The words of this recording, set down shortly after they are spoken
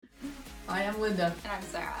I am Linda. And I'm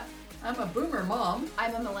Sarah. I'm a boomer mom.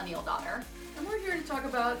 I'm a millennial daughter. And we're here to talk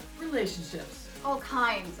about relationships. All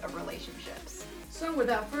kinds of relationships. So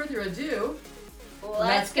without further ado,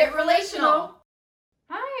 let's get relational.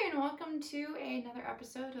 Hi, and welcome to another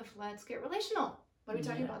episode of Let's Get Relational. What are we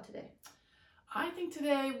talking about today? I think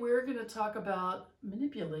today we're going to talk about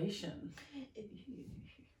manipulation.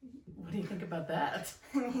 What do you think about that?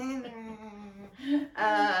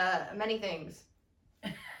 Many things.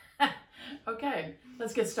 Okay,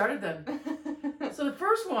 let's get started then. So the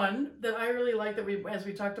first one that I really like that as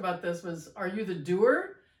we talked about this was, are you the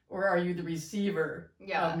doer or are you the receiver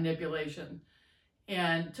of manipulation?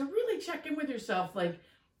 And to really check in with yourself, like,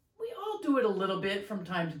 we all do it a little bit from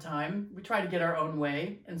time to time. We try to get our own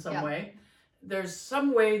way in some way. There's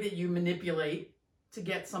some way that you manipulate to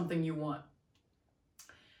get something you want.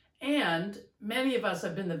 And many of us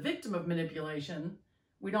have been the victim of manipulation.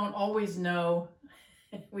 We don't always know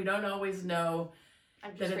that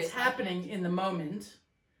it's happening in the moment,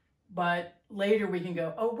 but later we can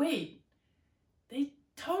go, oh wait, they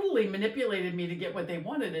totally manipulated me to get what they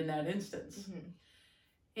wanted in that instance. Mm-hmm.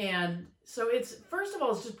 And so it's, first of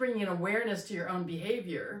all, it's just bringing an awareness to your own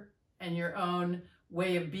behavior and your own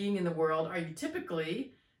way of being in the world. Are you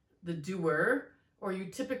typically the doer or are you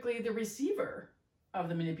typically the receiver of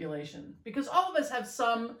the manipulation? Because all of us have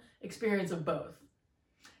some experience of both.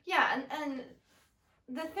 Yeah, and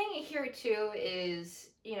the thing here too is,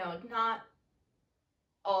 not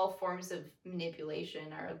all forms of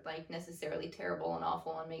manipulation are like necessarily terrible and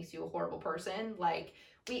awful and makes you a horrible person. Like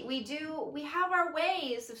we have our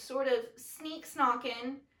ways of sort of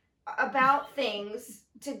sneak-snocking about things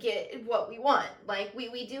to get what we want. Like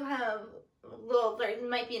we do have there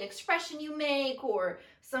might be an expression you make or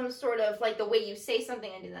some sort of like the way you say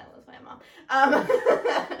something. I do that with my mom.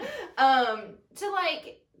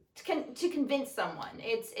 To convince someone.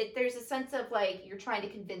 There's a sense of like you're trying to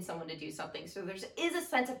convince someone to do something. So there is a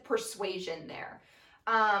sense of persuasion there.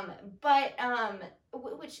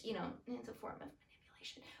 Which, it's a form of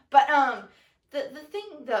manipulation. But the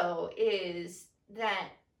thing though is that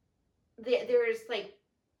there's like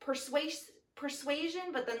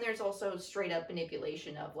persuasion, but then there's also straight up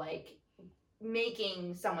manipulation of like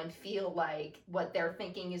making someone feel like what they're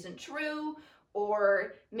thinking isn't true,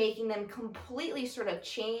 or making them completely sort of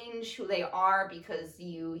change who they are because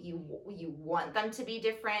you want them to be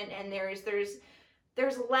different. And there's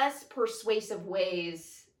less persuasive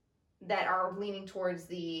ways that are leaning towards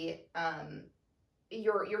the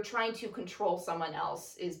you're trying to control someone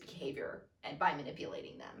else's behavior and by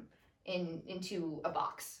manipulating them into a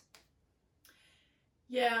box.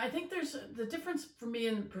 Yeah, I think there's the difference for me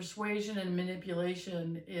in persuasion and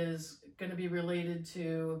manipulation is going to be related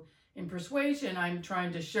to, in persuasion, I'm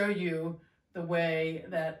trying to show you the way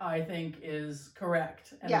that I think is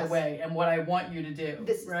correct and the way and what I want you to do.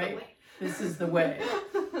 This is the way. This is the way.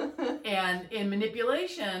 And in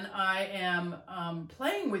manipulation, I am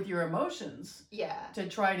playing with your emotions to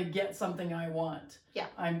try to get something I want. Yeah.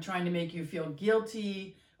 I'm trying to make you feel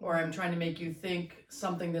guilty, or I'm trying to make you think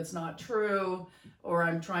something that's not true, or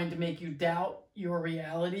I'm trying to make you doubt your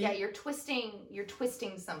reality. Yeah, you're twisting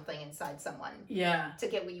something inside someone. Yeah. To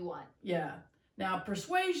get what you want. Yeah. Now,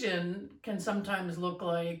 persuasion can sometimes look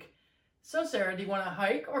like, so Sarah, do you want to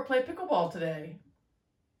hike or play pickleball today?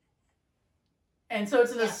 And so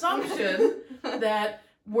it's an assumption that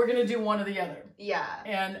we're going to do one or the other. Yeah.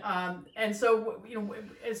 And so,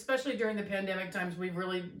 especially during the pandemic times, we've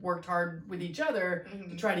really worked hard with each other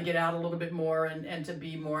to try to get out a little bit more and to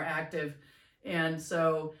be more active. And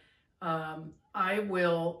so I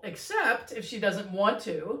will accept if she doesn't want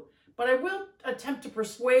to, but I will attempt to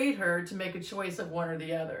persuade her to make a choice of one or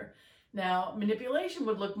the other. Now, manipulation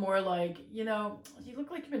would look more like, you look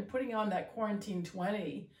like you've been putting on that quarantine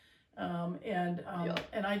 20. And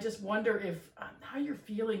I just wonder if how you're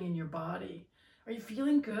feeling in your body. Are you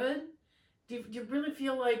feeling good? Do you really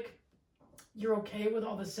feel like you're okay with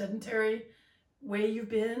all the sedentary way you've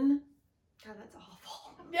been? God, that's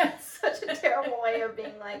awful. Yes. Such a terrible way of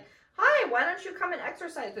being like, hi, why don't you come and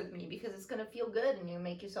exercise with me? Because it's going to feel good and you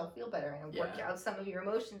make yourself feel better and work out some of your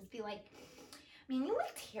emotions. Be like, I mean, you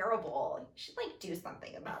look terrible. You should do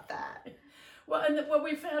something about that. Well, and what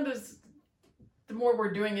we found is the more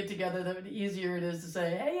we're doing it together, the easier it is to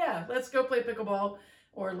say, hey, let's go play pickleball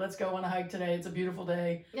or let's go on a hike today. It's a beautiful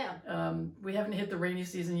day. Yeah. We haven't hit the rainy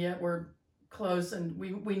season yet. We're close, and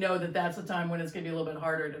we know that that's the time when it's going to be a little bit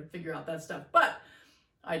harder to figure out that stuff. But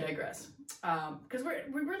I digress. Because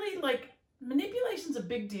we really manipulation's a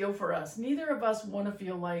big deal for us. Neither of us want to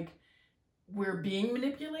feel like we're being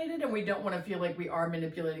manipulated, and we don't want to feel like we are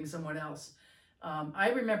manipulating someone else. I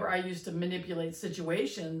remember I used to manipulate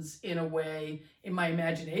situations in a way in my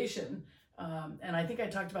imagination. And I think I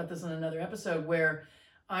talked about this in another episode where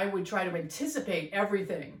I would try to anticipate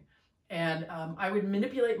everything. And I would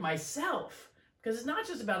manipulate myself, because it's not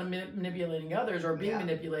just about manipulating others or being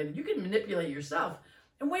manipulated. You can manipulate yourself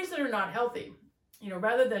in ways that are not healthy.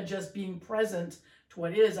 Rather than just being present to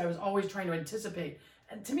what is, I was always trying to anticipate.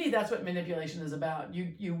 And to me, that's what manipulation is about.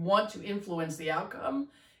 You want to influence the outcome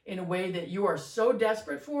in a way that you are so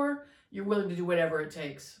desperate for, you're willing to do whatever it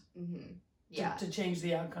takes to change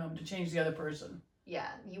the outcome, to change the other person. Yeah,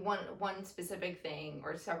 you want one specific thing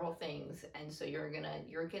or several things, and so you're gonna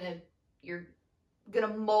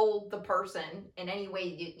mold the person in any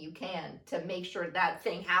way you can to make sure that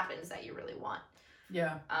thing happens that you really want.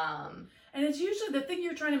 Yeah. And it's usually the thing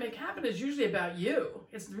you're trying to make happen is usually about you.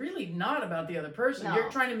 It's really not about the other person. No. You're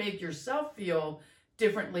trying to make yourself feel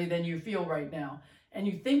differently than you feel right now. And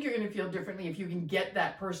you think you're going to feel differently if you can get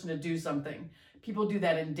that person to do something. People do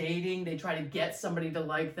that in dating. They try to get somebody to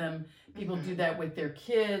like them. People do that with their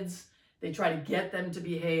kids. They try to get them to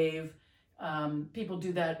behave. People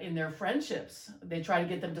do that in their friendships. They try to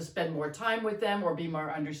get them to spend more time with them or be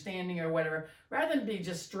more understanding or whatever. Rather than be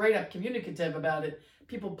just straight up communicative about it,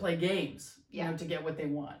 people play games, to get what they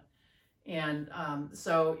want. And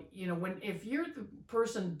so, if you're the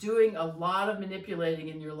person doing a lot of manipulating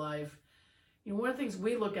in your life, one of the things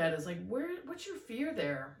we look at is like, what's your fear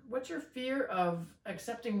there? What's your fear of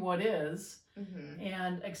accepting what is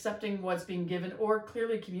and accepting what's being given or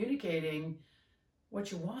clearly communicating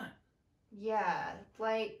what you want? Yeah,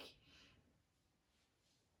 like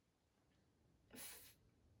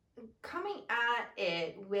coming at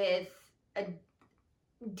it with a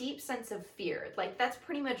deep sense of fear. Like that's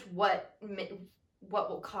pretty much what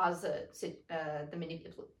will cause the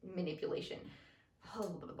manipulation.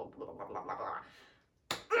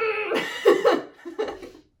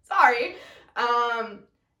 Sorry.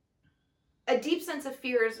 A deep sense of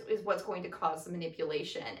fear is what's going to cause the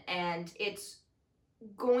manipulation, and it's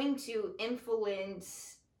going to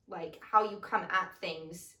influence like how you come at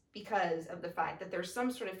things because of the fact that there's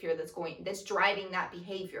some sort of fear that's driving that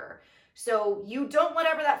behavior. So you don't want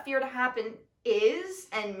whatever that fear to happen is,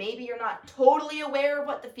 and maybe you're not totally aware of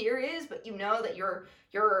what the fear is, but you know that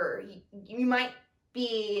you might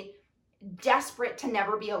be desperate to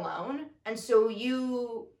never be alone, and so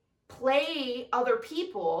you play other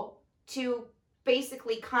people to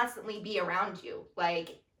basically constantly be around you.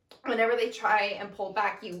 Like whenever they try and pull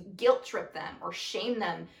back, you guilt trip them or shame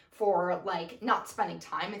them for like not spending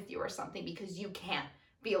time with you or something because you can't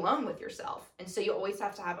be alone with yourself. And so you always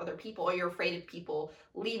have to have other people, or you're afraid of people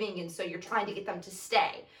leaving, and so you're trying to get them to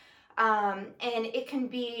stay. And it can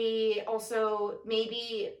be also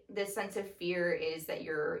maybe this sense of fear is that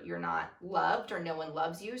you're not loved or no one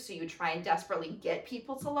loves you, so you try and desperately get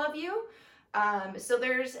people to love you. So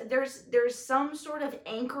there's some sort of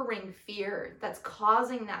anchoring fear that's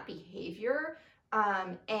causing that behavior.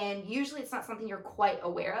 And usually it's not something you're quite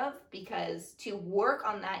aware of, because to work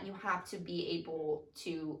on that, you have to be able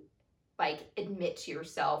to like admit to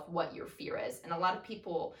yourself what your fear is. And a lot of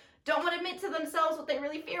people don't want to admit to themselves what they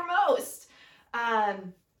really fear most.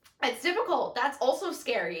 It's difficult. That's also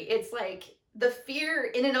scary. It's like the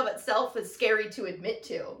fear in and of itself is scary to admit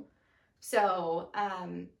to. So,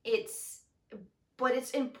 but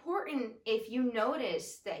it's important if you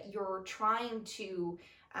notice that you're trying to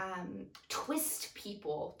twist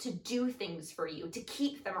people to do things for you, to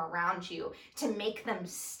keep them around you, to make them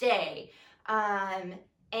stay,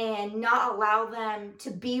 and not allow them to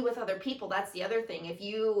be with other people. That's the other thing. If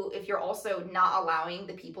you're also not allowing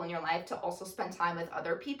the people in your life to also spend time with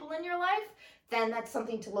other people in your life, then that's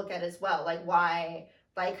something to look at as well. Like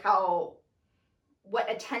what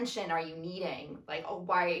attention are you needing? Like,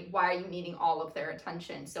 why are you needing all of their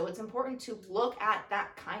attention? So it's important to look at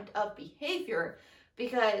that kind of behavior,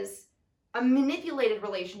 because a manipulated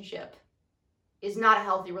relationship is not a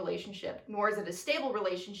healthy relationship, nor is it a stable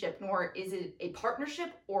relationship, nor is it a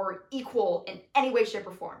partnership or equal in any way, shape,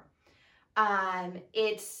 or form.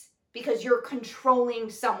 It's because you're controlling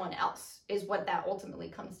someone else is what that ultimately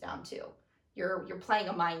comes down to. You're playing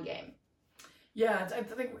a mind game. Yeah, I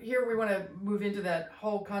think here we want to move into that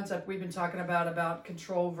whole concept we've been talking about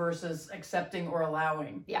control versus accepting or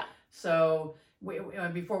allowing. Yeah. So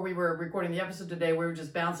before we were recording the episode today, we were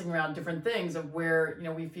just bouncing around different things of where,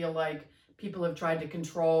 we feel like people have tried to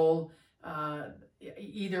control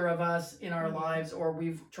either of us in our lives, or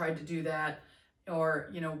we've tried to do that,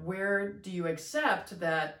 or, where do you accept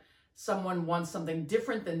that someone wants something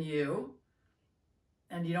different than you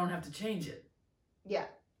and you don't have to change it? Yeah.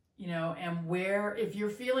 And where, if you're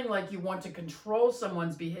feeling like you want to control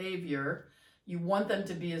someone's behavior, You want them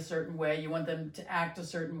to be a certain way. You want them to act a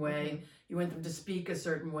certain way. Mm-hmm. You want them to speak a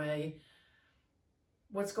certain way.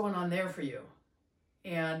 What's going on there for you?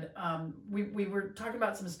 And we were talking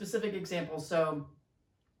about some specific examples. So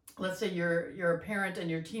let's say you're a parent and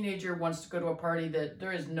your teenager wants to go to a party that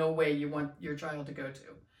there is no way you want your child to go to.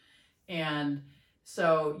 And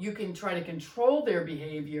so you can try to control their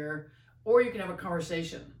behavior, or you can have a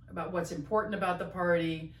conversation about what's important about the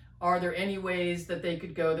party. Are there any ways that they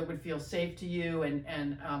could go that would feel safe to you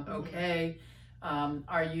and okay?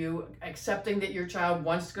 Are you accepting that your child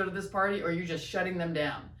wants to go to this party, or are you just shutting them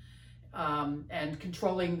down and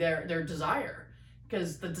controlling their desire?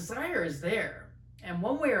 Because the desire is there. And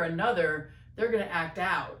one way or another, they're going to act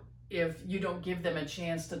out if you don't give them a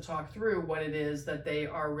chance to talk through what it is that they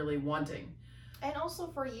are really wanting. And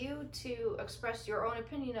also for you to express your own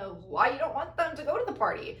opinion of why you don't want them to go to the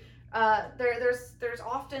party. There's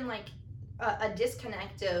often like a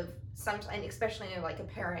disconnect of sometimes, especially in like a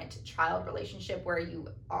parent-child relationship where you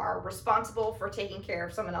are responsible for taking care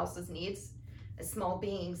of someone else's needs, a small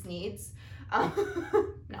being's needs.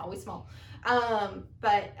 Not always small.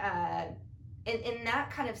 But in that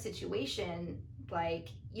kind of situation, like,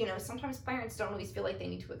 you know, sometimes parents don't always feel like they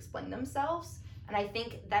need to explain themselves. And I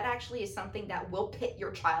think that actually is something that will pit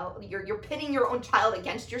your child. You're pitting your own child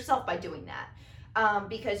against yourself by doing that,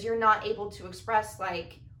 because you're not able to express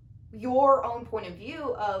like your own point of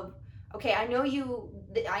view of, okay, I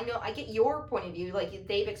get your point of view. Like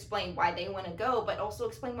they've explained why they want to go, but also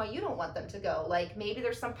explain why you don't want them to go. Like maybe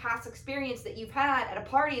there's some past experience that you've had at a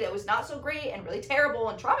party that was not so great and really terrible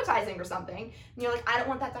and traumatizing or something. And you're like, I don't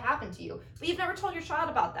want that to happen to you. But you've never told your child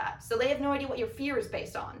about that. So they have no idea what your fear is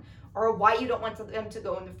based on or why you don't want them to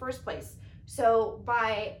go in the first place. So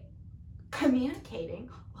by communicating,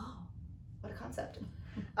 oh, what a concept.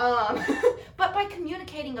 But by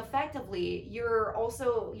communicating effectively, you're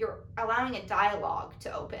allowing a dialogue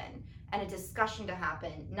to open and a discussion to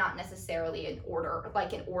happen, not necessarily an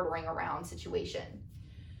ordering around situation.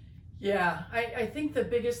 Yeah, I think the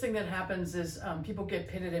biggest thing that happens is people get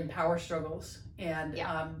pitted in power struggles, and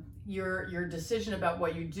your decision about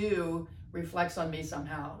what you do reflects on me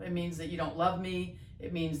somehow. It means that you don't love me.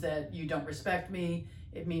 It means that you don't respect me.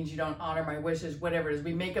 It means you don't honor my wishes, whatever it is.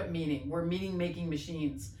 We make up meaning. We're meaning-making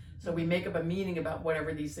machines. So we make up a meaning about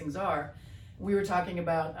whatever these things are. We were talking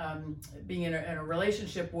about being in a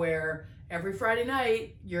relationship where every Friday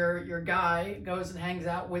night, your guy goes and hangs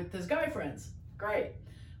out with his guy friends. Great.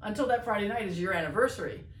 Until that Friday night is your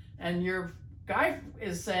anniversary. And your guy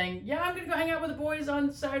is saying, yeah, I'm going to go hang out with the boys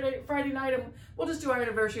on Friday night, and we'll just do our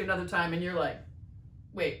anniversary another time. And you're like,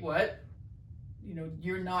 wait, what? You know,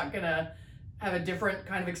 you're not going to have a different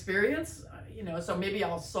kind of experience, you know, so maybe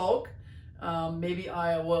I'll sulk, maybe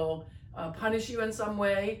I will punish you in some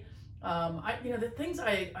way. The things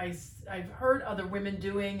I've heard other women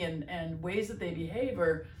doing and ways that they behave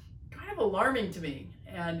are kind of alarming to me.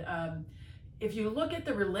 And if you look at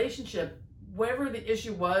the relationship, whatever the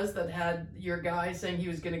issue was that had your guy saying he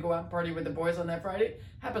was going to go out and party with the boys on that Friday,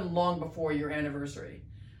 happened long before your anniversary.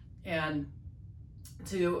 And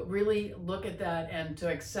to really look at that and to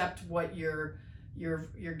accept what your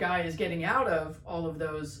guy is getting out of all of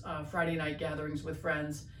those Friday night gatherings with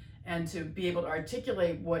friends, and to be able to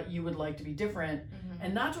articulate what you would like to be different,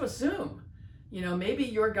 and not to assume. You know, maybe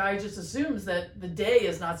your guy just assumes that the day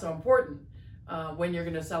is not so important when you're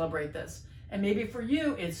going to celebrate this, and maybe for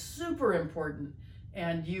you it's super important,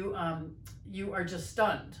 and you are just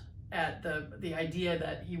stunned at the idea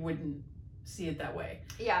that he wouldn't see it that way.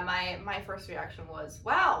 Yeah, my first reaction was,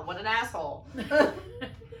 wow, what an asshole.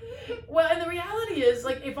 Well, and the reality is,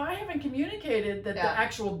 like, if I haven't communicated that the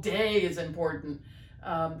actual day is important,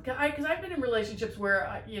 because I've been in relationships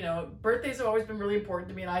where, birthdays have always been really important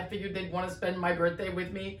to me, and I figured they'd want to spend my birthday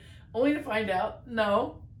with me, only to find out,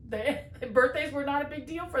 no, birthdays were not a big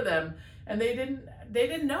deal for them, and they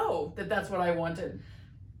didn't know that that's what I wanted.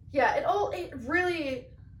 Yeah, it really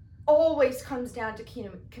always comes down to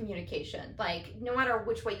communication. Like, no matter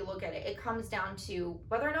which way you look at it, it comes down to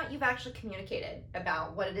whether or not you've actually communicated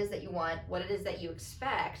about what it is that you want, what it is that you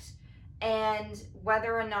expect, and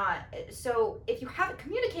whether or not, so if you haven't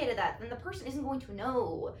communicated that, then the person isn't going to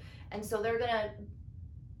know, and so they're gonna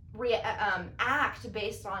act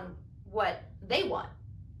based on what they want,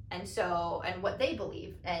 and what they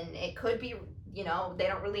believe, and it could be, they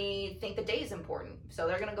don't really think the day is important, so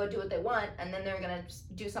they're gonna go do what they want, and then they're gonna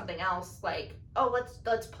do something else, like, oh,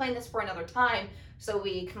 let's plan this for another time so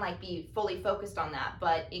we can be fully focused on that.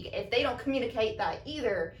 But if they don't communicate that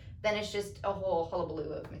either, then it's just a whole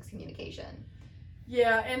hullabaloo of miscommunication.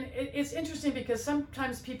 Yeah, and it's interesting because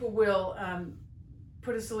sometimes people will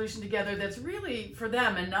put a solution together that's really for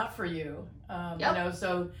them and not for you.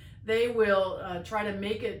 So they will try to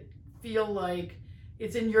make it feel like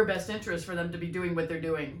it's in your best interest for them to be doing what they're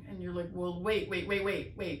doing. And you're like, well, wait.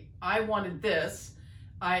 I wanted this.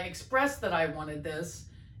 I expressed that I wanted this.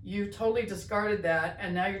 You totally discarded that.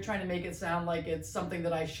 And now you're trying to make it sound like it's something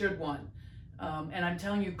that I should want. And I'm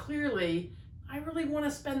telling you clearly, I really want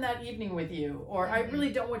to spend that evening with you. Or I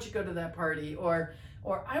really don't want you to go to that party. Or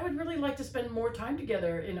I would really like to spend more time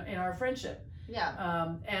together in our friendship.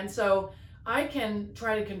 Yeah. And so I can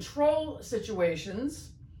try to control situations.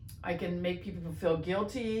 I can make people feel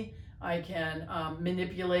guilty. I can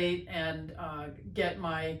manipulate and get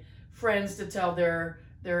my friends to tell their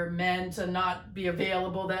men to not be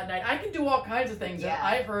available that night. I can do all kinds of things. Yeah. And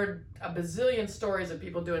I've heard a bazillion stories of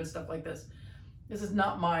people doing stuff like this. This is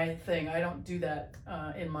not my thing. I don't do that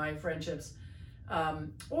in my friendships.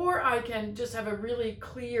 Or I can just have a really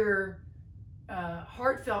clear,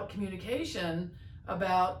 heartfelt communication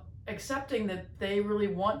about accepting that they really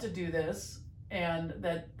want to do this and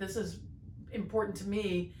that this is important to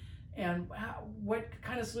me, and what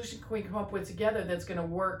kind of solution can we come up with together that's going to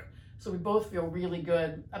work so we both feel really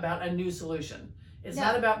good about a new solution. It's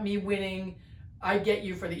not about me winning, I get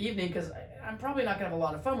you for the evening, because I'm probably not going to have a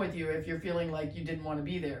lot of fun with you if you're feeling like you didn't want to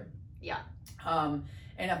be there. Yeah. And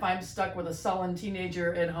if I'm stuck with a sullen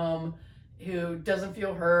teenager at home who doesn't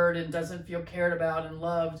feel heard and doesn't feel cared about and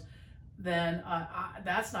loved, then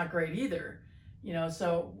that's not great either.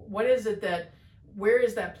 So what is it where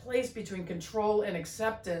is that place between control and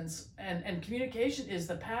acceptance, and communication is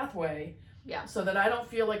the pathway. Yeah. So that I don't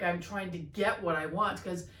feel like I'm trying to get what I want,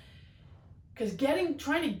 because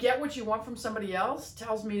trying to get what you want from somebody else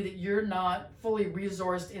tells me that you're not fully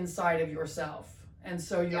resourced inside of yourself. And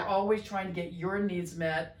so you're always trying to get your needs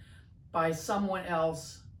met by someone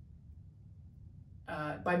else,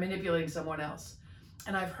 by manipulating someone else.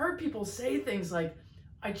 And I've heard people say things like,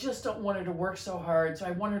 I just don't want her to work so hard, so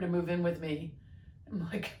I want her to move in with me. I'm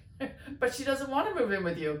like, but she doesn't want to move in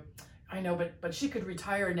with you. I know, but she could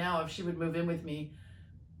retire now if she would move in with me.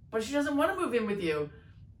 But she doesn't want to move in with you.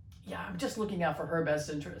 Yeah, I'm just looking out for her best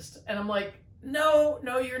interest. And I'm like, no,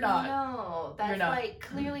 you're not. No, that's like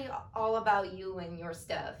clearly all about you and your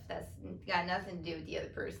stuff. That's got nothing to do with the other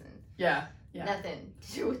person. Yeah. Nothing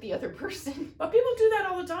to do with the other person. But people do that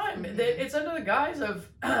all the time. It's under the guise of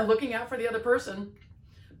looking out for the other person,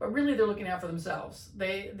 but really they're looking out for themselves.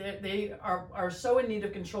 They are so in need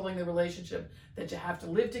of controlling the relationship that you have to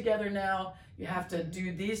live together now. You have to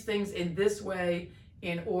do these things in this way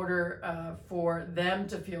in order for them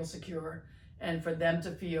to feel secure and for them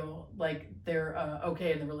to feel like they're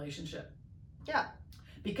okay in the relationship. Yeah.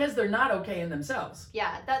 Because they're not okay in themselves.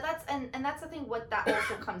 Yeah, that's the thing. What that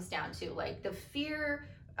also comes down to, like the fear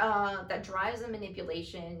that drives the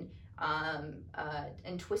manipulation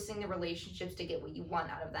and twisting the relationships to get what you want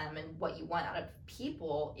out of them and what you want out of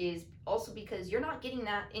people, is also because you're not getting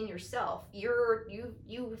that in yourself.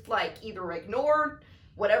 You've like either ignored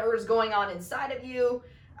whatever is going on inside of you,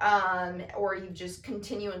 or you've just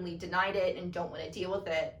continually denied it and don't want to deal with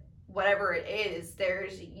it. Whatever it is,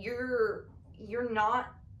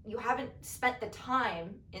 you haven't spent the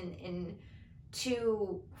time in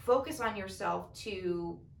to focus on yourself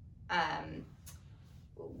to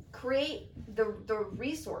create the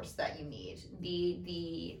resource that you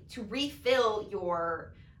need, to refill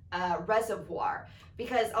your reservoir.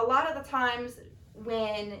 Because a lot of the times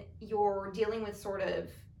when you're dealing with sort of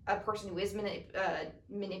a person who is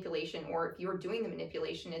manipulation, or if you're doing the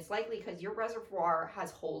manipulation, it's likely because your reservoir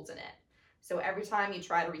has holes in it. So every time you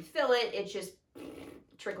try to refill it, it just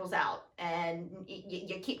trickles out, and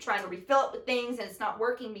you keep trying to refill it with things, and it's not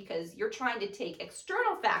working because you're trying to take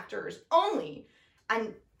external factors only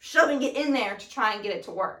and shoving it in there to try and get it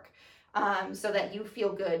to work, so that you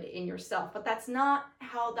feel good in yourself. But that's not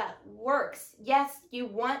how that works. Yes, you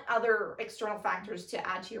want other external factors to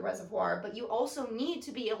add to your reservoir, but you also need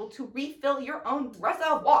to be able to refill your own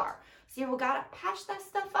reservoir. So you've got to patch that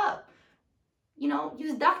stuff up.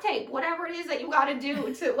 Use duct tape, whatever it is that you got to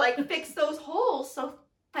do to like fix those holes so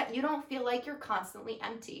that you don't feel like you're constantly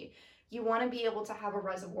empty. You want to be able to have a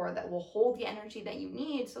reservoir that will hold the energy that you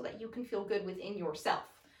need so that you can feel good within yourself.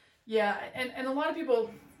 Yeah, and a lot of people,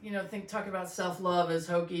 talk about self-love as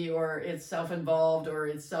hokey, or it's self-involved, or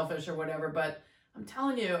it's selfish, or whatever. But I'm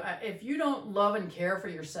telling you, if you don't love and care for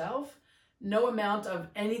yourself, no amount of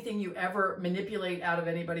anything you ever manipulate out of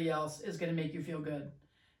anybody else is going to make you feel good.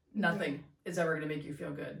 Nothing is ever going to make you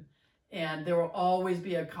feel good. And there will always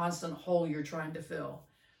be a constant hole you're trying to fill.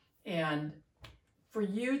 And for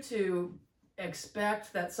you to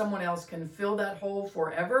expect that someone else can fill that hole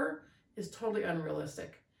forever is totally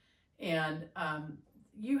unrealistic. And,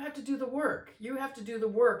 you have to do the work. You have to do the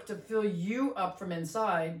work to fill you up from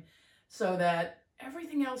inside so that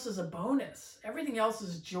everything else is a bonus. Everything else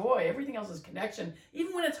is joy. Everything else is connection.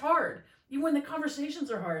 Even when it's hard, even when the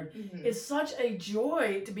conversations are hard, it's such a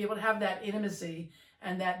joy to be able to have that intimacy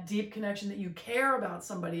and that deep connection that you care about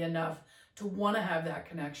somebody enough to want to have that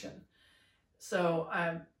connection. So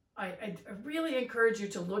I really encourage you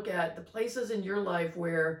to look at the places in your life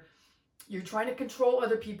where you're trying to control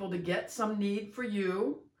other people to get some need for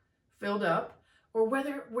you filled up, or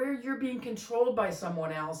where you're being controlled by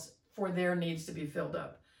someone else for their needs to be filled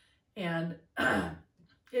up. And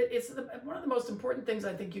it's one of the most important things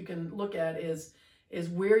I think you can look at is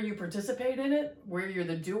where you participate in it, where you're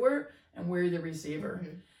the doer, and where you're the receiver.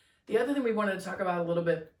 The other thing we wanted to talk about a little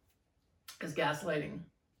bit is gaslighting.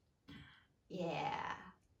 Yeah.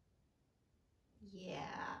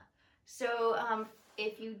 So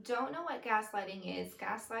if you don't know what gaslighting is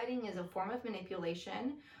a form of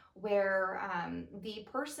manipulation where the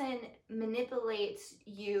person manipulates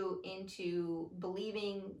you into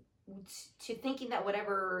believing, to thinking that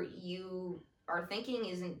whatever you are thinking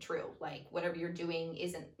isn't true, like whatever you're doing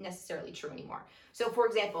isn't necessarily true anymore. So for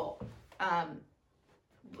example,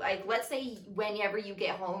 like let's say whenever you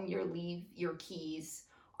get home, you leave your keys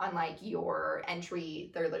on like your entry,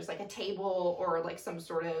 there's like a table or like some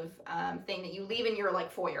sort of thing that you leave in your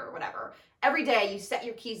like foyer or whatever. Every day you set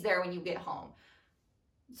your keys there when you get home.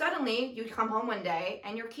 Suddenly you come home one day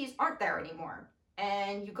and your keys aren't there anymore.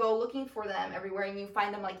 And you go looking for them everywhere and you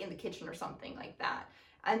find them like in the kitchen or something like that.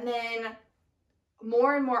 And then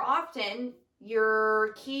more and more often,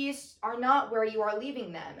 your keys are not where you are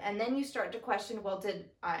leaving them. And then you start to question, well, did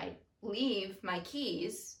I leave my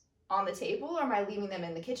keys on the table or am I leaving them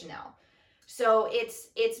in the kitchen now? So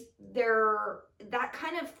that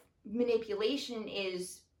kind of manipulation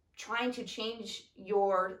is trying to change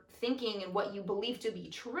your thinking and what you believe to be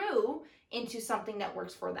true into something that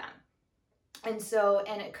works for them. And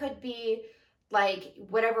it could be like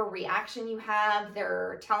whatever reaction you have,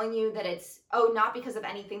 they're telling you that it's, not because of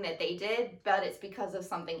anything that they did, but it's because of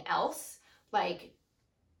something else. Like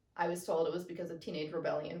I was told it was because of teenage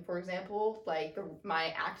rebellion, for example. Like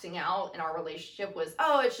my acting out in our relationship was,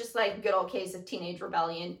 it's just like a good old case of teenage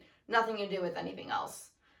rebellion, nothing to do with anything else.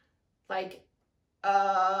 Like,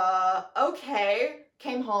 okay.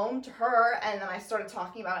 Came home to her and then I started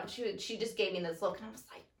talking about it and she just gave me this look and I was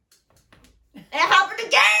like, it happened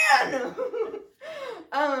again.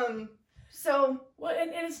 Well,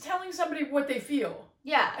 and it's telling somebody what they feel.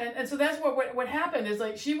 Yeah. And so that's what happened is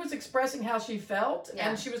like she was expressing how she felt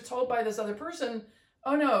and she was told by this other person,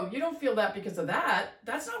 oh no, you don't feel that because of that.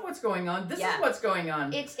 That's not what's going on. This is what's going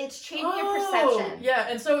on. It's changing your perception. Yeah.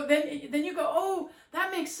 And so then you go, oh,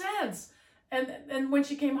 that makes sense. And when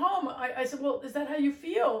she came home, I said, well, is that how you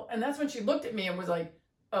feel? And that's when she looked at me and was like,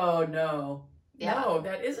 oh no, no,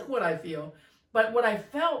 that isn't what I feel. But what I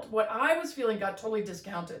felt, what I was feeling got totally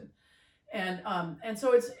discounted. And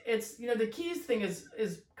so it's the keys thing is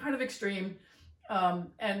kind of extreme.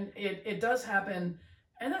 And it does happen.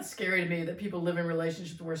 And that's scary to me that people live in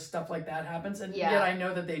relationships where stuff like that happens. And yet I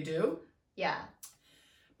know that they do. Yeah.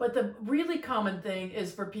 But the really common thing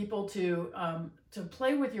is for people to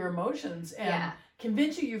play with your emotions and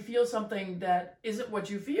convince you feel something that isn't what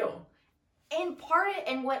you feel.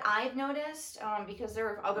 And what I've noticed, because there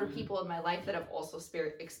are other people in my life that have also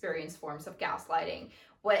experienced forms of gaslighting,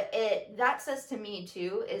 what that says to me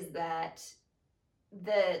too is that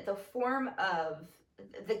the form of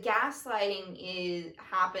the gaslighting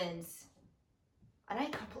happens, and I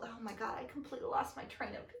completely lost my train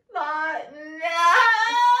of thought.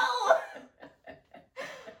 No.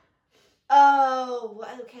 Oh,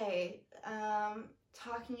 okay.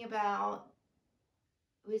 Talking about.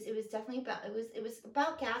 It was definitely about it was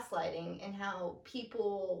about gaslighting and how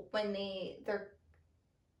people when they're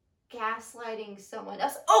gaslighting someone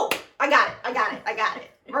else. Oh, I got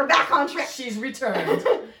it. We're back on track. She's returned.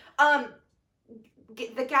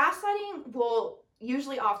 The gaslighting will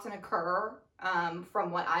usually often occur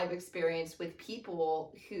from what I've experienced with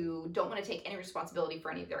people who don't want to take any responsibility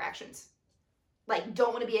for any of their actions. Like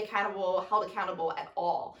don't want to be held accountable at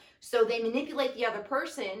all. So they manipulate the other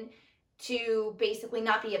person to basically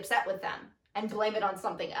not be upset with them and blame it on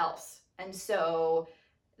something else. And so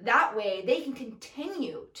that way they can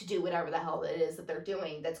continue to do whatever the hell it is that they're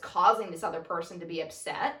doing that's causing this other person to be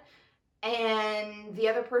upset. And the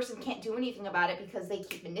other person can't do anything about it because they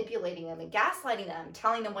keep manipulating them and gaslighting them,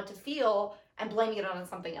 telling them what to feel and blaming it on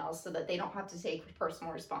something else so that they don't have to take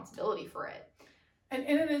personal responsibility for it. And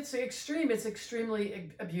it's extreme. It's extremely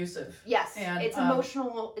abusive. Yes, and it's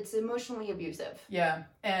emotional. It's emotionally abusive. Yeah,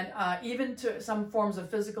 and even to some forms of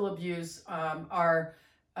physical abuse are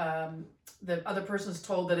the other person's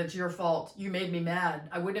told that it's your fault. You made me mad.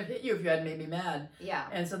 I wouldn't have hit you if you hadn't made me mad. Yeah.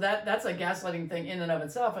 And so that's a gaslighting thing in and of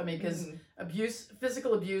itself. I mean, because abuse,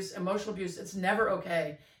 physical abuse, emotional abuse, it's never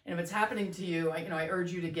okay. And if it's happening to you, I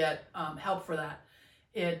urge you to get help for that.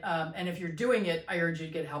 And if you're doing it, I urge you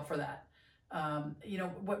to get help for that.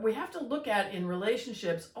 What we have to look at in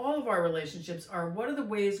relationships, all of our relationships, are what are the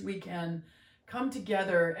ways we can come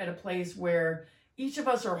together at a place where each of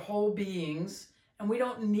us are whole beings, and we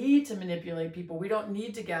don't need to manipulate people. We don't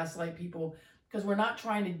need to gaslight people, because we're not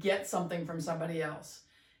trying to get something from somebody else.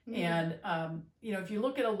 And, if you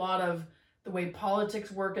look at a lot of the way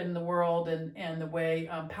politics work in the world and the way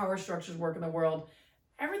power structures work in the world,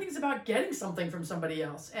 everything's about getting something from somebody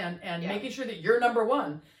else and making sure that you're number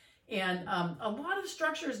one. And a lot of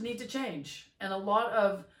structures need to change, and a lot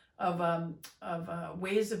of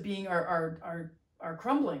ways of being are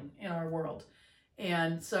crumbling in our world.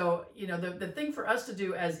 And so, the thing for us to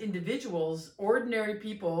do as individuals, ordinary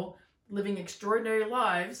people living extraordinary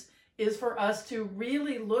lives, is for us to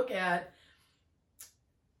really look at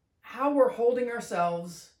how we're holding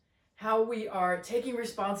ourselves, how we are taking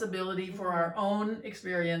responsibility for our own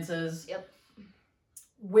experiences. Yep.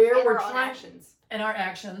 Where and we're our own trying actions. and our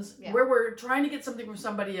actions, Yeah. where we're trying to get something from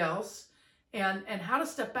somebody else, and how to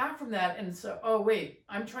step back from that. And so, oh wait,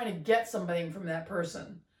 I'm trying to get something from that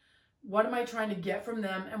person. What am I trying to get from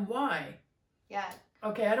them, and why? Yeah.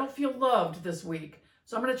 Okay, I don't feel loved this week,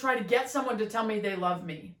 so I'm going to try to get someone to tell me they love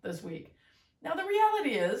me this week. Now, the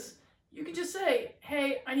reality is, you can just say,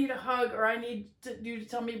 hey, I need a hug, or I need you to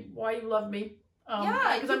tell me why you love me.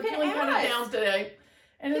 Because I'm feeling kind of down today.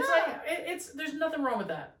 And it's like, there's nothing wrong with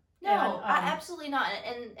that. No, absolutely not.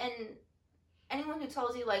 And anyone who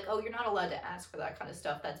tells you, like, oh, you're not allowed to ask for that kind of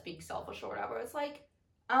stuff, that's being selfish or whatever, it's like,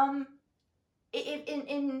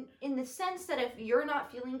 in the sense that if you're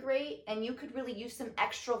not feeling great and you could really use some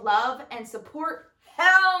extra love and support,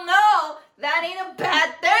 hell no, that ain't a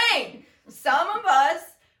bad thing. Some of us,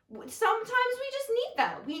 sometimes we just need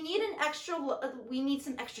that. We need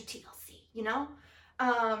some extra TLC,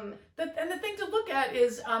 And the thing to look at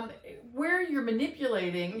is where you're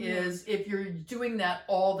manipulating is if you're doing that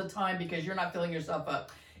all the time because you're not filling yourself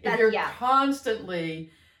up. If you're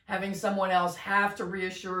constantly having someone else have to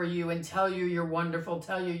reassure you and tell you you're wonderful,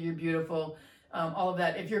 tell you you're beautiful, all of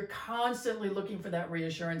that. If you're constantly looking for that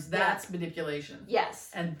reassurance, that's manipulation.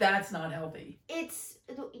 Yes. And that's not healthy.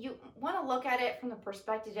 You want to look at it from the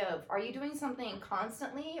perspective of, are you doing something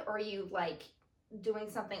constantly, or are you like doing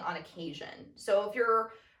something on occasion? So if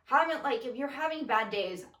you're having bad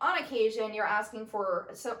days, on occasion you're asking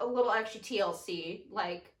for a little extra TLC,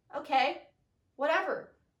 like, okay, whatever.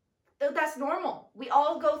 That's normal. We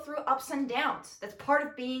all go through ups and downs. That's part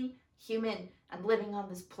of being human and living on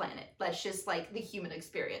this planet. That's just like the human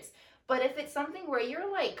experience. But if it's something where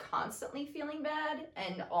you're like constantly feeling bad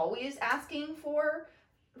and always asking for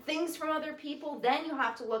things from other people, then you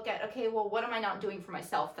have to look at, okay, well, what am I not doing for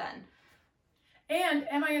myself then? And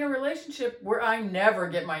am I in a relationship where I never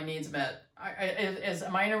get my needs met?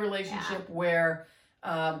 Am I in a relationship where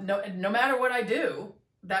no matter what I do,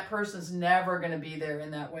 that person's never going to be there in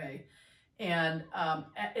that way? And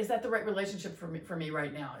is that the right relationship for me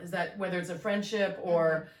right now? Is that, whether it's a friendship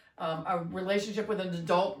or a relationship with an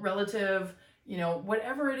adult relative,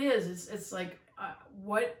 whatever it is, it's like,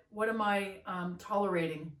 what am I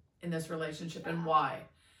tolerating in this relationship, and why?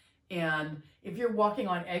 And if you're walking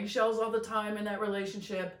on eggshells all the time in that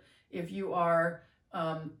relationship, if you are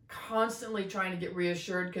constantly trying to get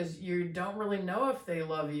reassured because you don't really know if they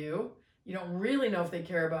love you, you don't really know if they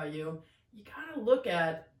care about you, you gotta look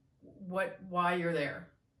at why you're there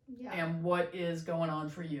and what is going on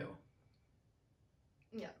for you.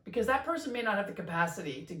 Yeah. Because that person may not have the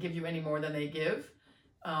capacity to give you any more than they give,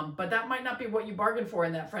 but that might not be what you bargained for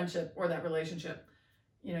in that friendship or that relationship.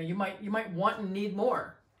 You might want and need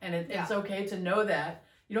more. And it's okay to know that.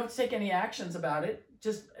 You don't have to take any actions about it.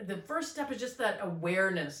 Just the first step is just that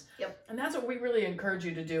awareness. Yep. And that's what we really encourage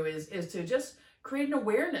you to do is to just create an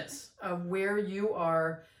awareness of where you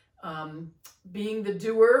are being the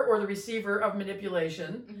doer or the receiver of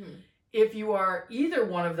manipulation. Mm-hmm. If you are either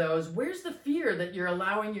one of those, where's the fear that you're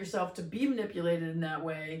allowing yourself to be manipulated in that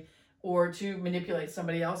way or to manipulate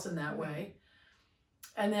somebody else in that way?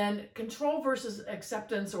 And then control versus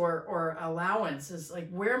acceptance or allowance is like,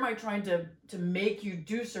 where am I trying to make you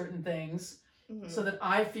do certain things so that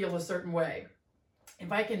I feel a certain way?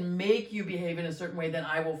 If I can make you behave in a certain way, then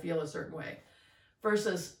I will feel a certain way.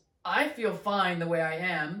 Versus, I feel fine the way I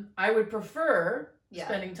am. I would prefer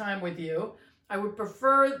spending time with you. I would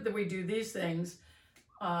prefer that we do these things,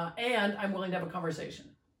 and I'm willing to have a conversation.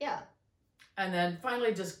 Yeah. And then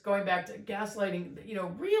finally, just going back to gaslighting,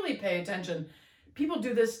 really pay attention. People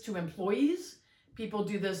do this to employees. People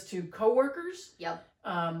do this to coworkers. Yep.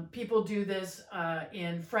 People do this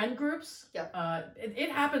in friend groups. Yep.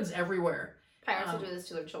 It happens everywhere. Parents will do this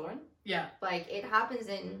to their children. Yeah. Like, it happens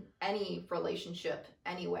in any relationship,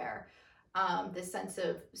 anywhere. The sense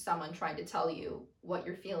of someone trying to tell you what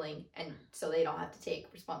you're feeling, and so they don't have to take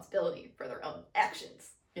responsibility for their own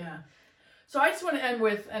actions. Yeah. So I just want to end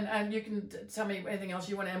with, and you can tell me anything else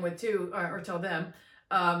you want to end with too, or tell them,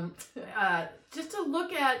 just to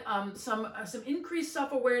look at some increased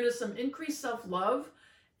self-awareness, some increased self-love,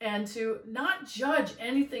 and to not judge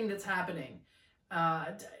anything that's happening.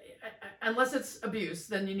 Unless it's abuse,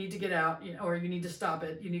 then you need to get out, or you need to stop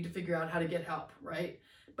it. You need to figure out how to get help, right?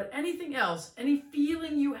 But anything else, any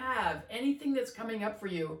feeling you have, anything that's coming up for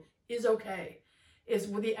you is okay. It's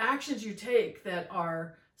with the actions you take that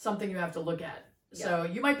are something you have to look at. Yeah. So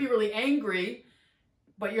you might be really angry,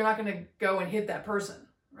 but you're not going to go and hit that person,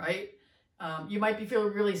 right? You might be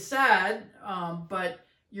feeling really sad, but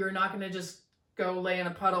you're not going to just go lay in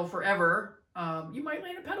a puddle forever. You might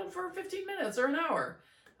lay in a puddle for 15 minutes or an hour.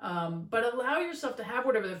 But allow yourself to have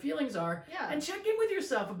whatever the feelings are, and check in with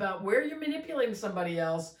yourself about where you're manipulating somebody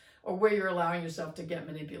else or where you're allowing yourself to get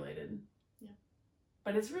manipulated. Yeah.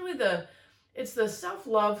 But it's really the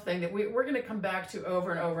self-love thing that we're going to come back to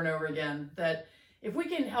over and over and over again, that if we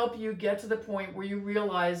can help you get to the point where you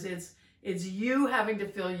realize it's you having to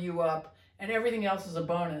fill you up and everything else is a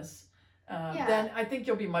bonus, then I think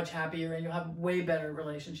you'll be much happier and you'll have way better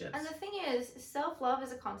relationships. And the thing is, self-love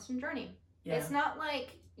is a constant journey. Yeah. It's not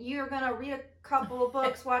like you're going to read a couple of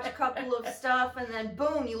books, watch a couple of stuff, and then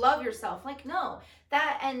boom, you love yourself. Like, no,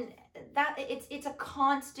 it's a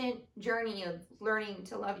constant journey of learning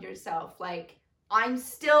to love yourself. Like, I'm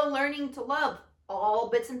still learning to love all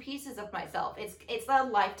bits and pieces of myself. It's a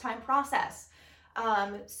lifetime process.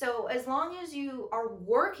 So as long as you are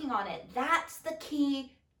working on it, that's the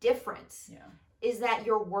key difference. Yeah. Is that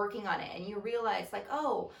you're working on it and you realize, like,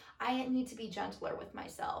 oh, I need to be gentler with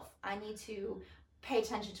myself. I need to pay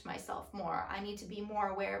attention to myself more. I need to be more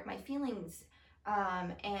aware of my feelings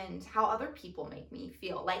and how other people make me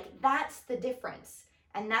feel. Like, that's the difference.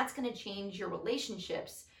 And that's going to change your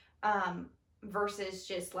relationships versus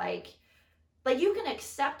just like you can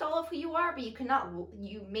accept all of who you are, but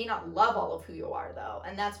you may not love all of who you are, though.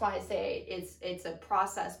 And that's why I say it's a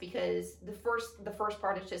process, because the first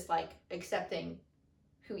part is just like accepting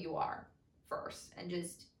who you are first, and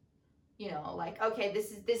just, like, okay,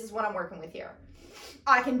 this is what I'm working with here.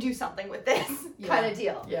 I can do something with this kind of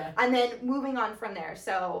deal. Yeah. And then moving on from there.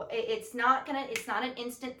 So it's not an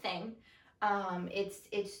instant thing.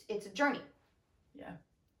 It's a journey. Yeah.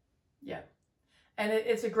 Yeah. And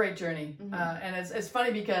it's a great journey. Mm-hmm. And it's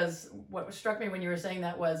funny, because what struck me when you were saying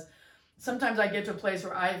that was, sometimes I get to a place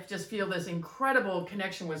where I just feel this incredible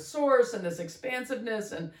connection with Source and this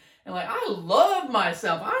expansiveness and like, I love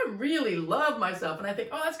myself. I really love myself. And I think,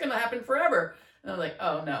 oh, that's going to happen forever. And I'm like,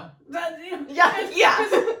 oh, no. Yeah.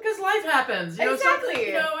 Because life happens.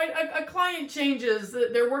 Exactly. A client changes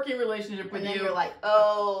their working relationship with and then you. You're like,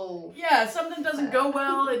 oh. Yeah, something doesn't go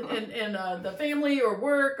well in the family or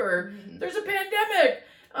work, or there's a pandemic.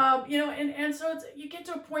 And so you get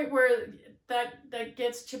to a point where that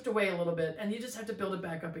gets chipped away a little bit, and you just have to build it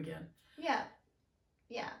back up again. Yeah.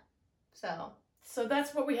 Yeah. So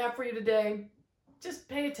that's what we have for you today. Just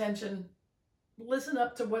pay attention. Listen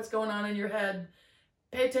up to what's going on in your head.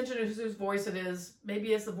 Pay attention to whose voice it is.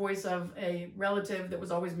 Maybe it's the voice of a relative that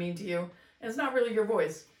was always mean to you, and it's not really your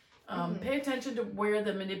voice. Pay attention to where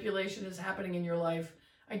the manipulation is happening in your life.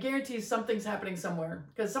 I guarantee something's happening somewhere,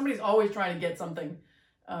 because somebody's always trying to get something.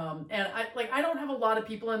 And I don't have a lot of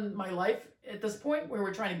people in my life at this point where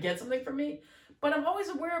we're trying to get something from me, but I'm always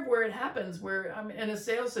aware of where it happens, where I'm in a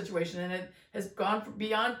sales situation and it has gone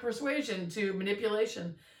beyond persuasion to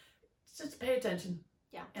manipulation. Just pay attention.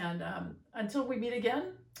 Yeah. And until we meet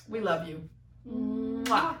again, we love you.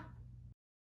 Mwah.